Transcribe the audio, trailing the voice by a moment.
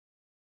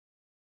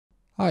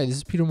Hi, this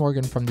is Peter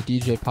Morgan from the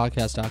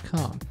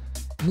DJpodcast.com.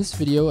 In this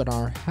video in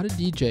our How to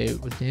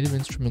DJ with Native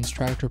Instruments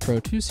Traktor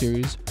Pro 2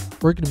 series,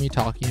 we're going to be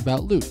talking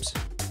about loops.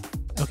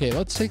 Okay,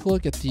 let's take a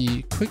look at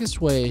the quickest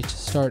way to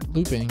start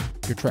looping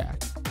your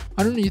track.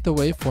 Underneath the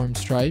waveform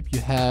stripe, you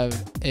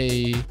have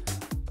a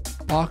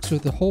box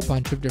with a whole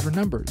bunch of different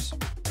numbers.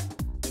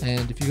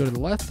 And if you go to the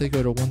left, they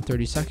go to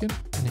 1/32,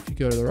 and if you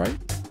go to the right,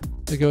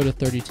 they go to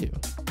 32.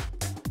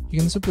 You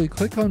can simply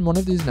click on one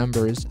of these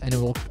numbers and it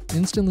will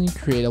instantly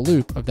create a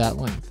loop of that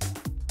length.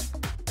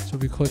 So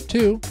if we click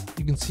 2,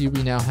 you can see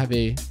we now have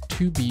a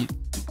 2-beat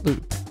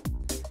loop.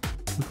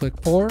 If we click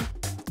 4,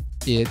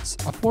 it's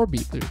a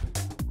 4-beat loop.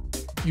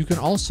 You can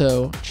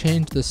also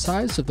change the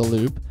size of the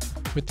loop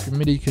with your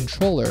MIDI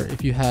controller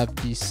if you have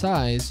the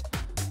size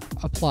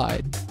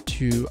applied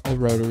to a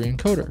rotary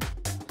encoder.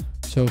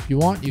 So if you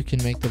want, you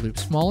can make the loop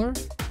smaller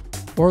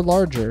or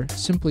larger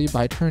simply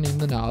by turning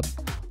the knob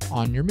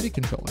on your MIDI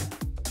controller.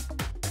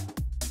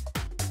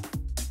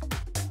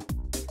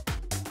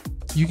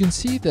 You can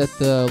see that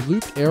the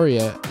looped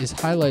area is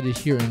highlighted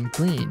here in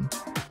green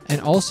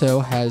and also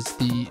has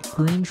the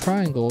green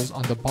triangles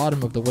on the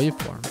bottom of the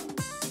waveform.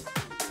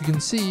 You can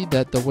see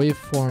that the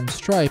waveform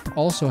stripe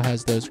also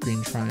has those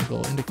green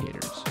triangle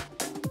indicators.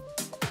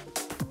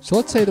 So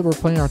let's say that we're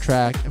playing our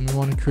track and we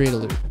want to create a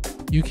loop.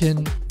 You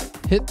can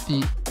hit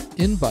the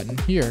in button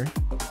here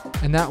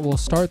and that will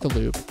start the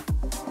loop.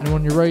 And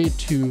when you're ready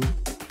to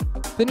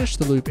finish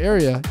the loop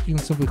area, you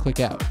can simply click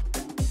out.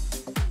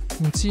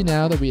 You can see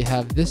now that we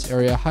have this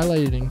area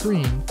highlighted in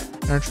green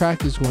and our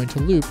track is going to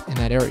loop in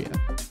that area.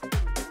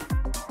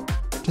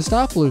 To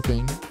stop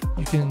looping,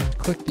 you can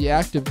click the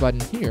active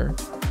button here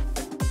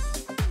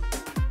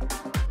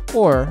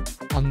or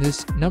on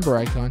this number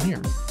icon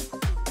here.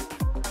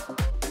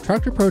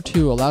 Traktor Pro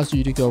 2 allows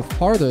you to go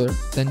farther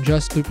than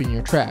just looping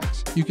your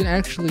tracks. You can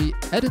actually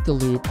edit the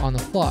loop on the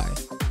fly.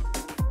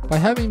 By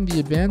having the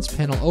advanced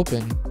panel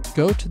open,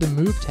 go to the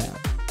Move tab.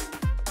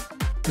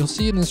 You'll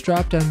see in this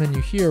drop-down menu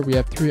here we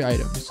have 3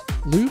 items: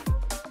 loop,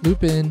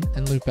 loop in,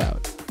 and loop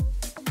out.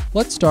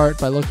 Let's start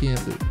by looking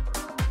at loop.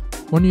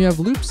 When you have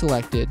loop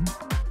selected,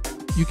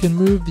 you can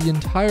move the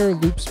entire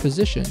loop's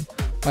position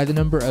by the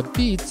number of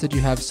beats that you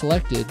have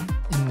selected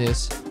in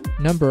this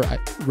number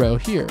row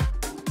here.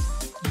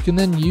 You can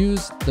then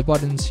use the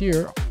buttons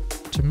here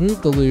to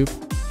move the loop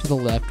to the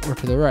left or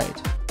to the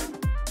right.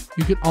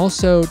 You can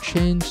also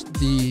change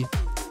the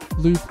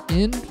loop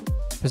in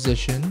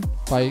position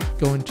by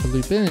going to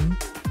loop in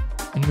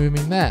and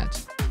moving that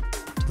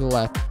to the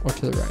left or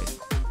to the right.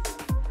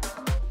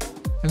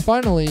 And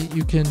finally,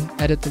 you can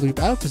edit the loop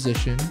out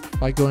position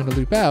by going to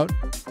loop out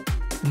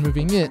and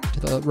moving it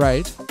to the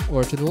right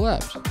or to the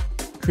left,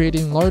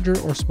 creating larger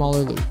or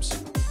smaller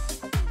loops.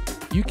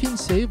 You can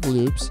save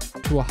loops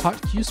to a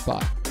hot cue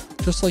spot,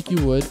 just like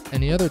you would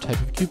any other type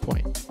of cue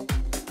point.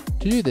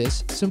 To do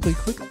this, simply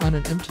click on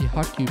an empty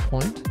hot cue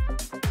point,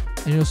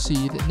 and you'll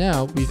see that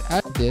now we've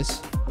added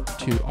this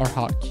to our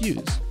hot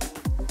cues.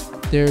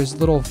 There's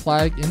little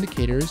flag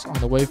indicators on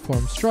the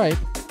waveform stripe,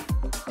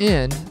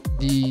 and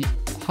the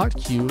hot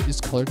cue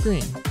is color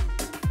green.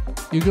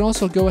 You can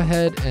also go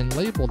ahead and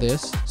label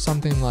this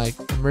something like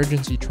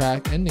emergency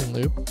track ending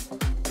loop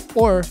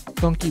or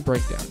funky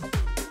breakdown.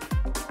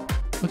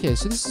 Okay,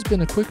 so this has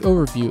been a quick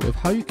overview of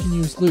how you can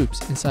use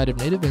loops inside of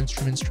Native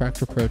Instruments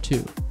Traktor Pro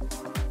 2.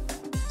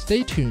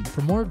 Stay tuned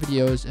for more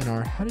videos in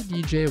our How to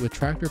DJ with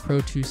Traktor Pro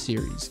 2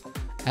 series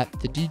at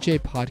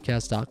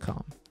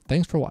thedjpodcast.com.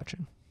 Thanks for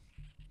watching.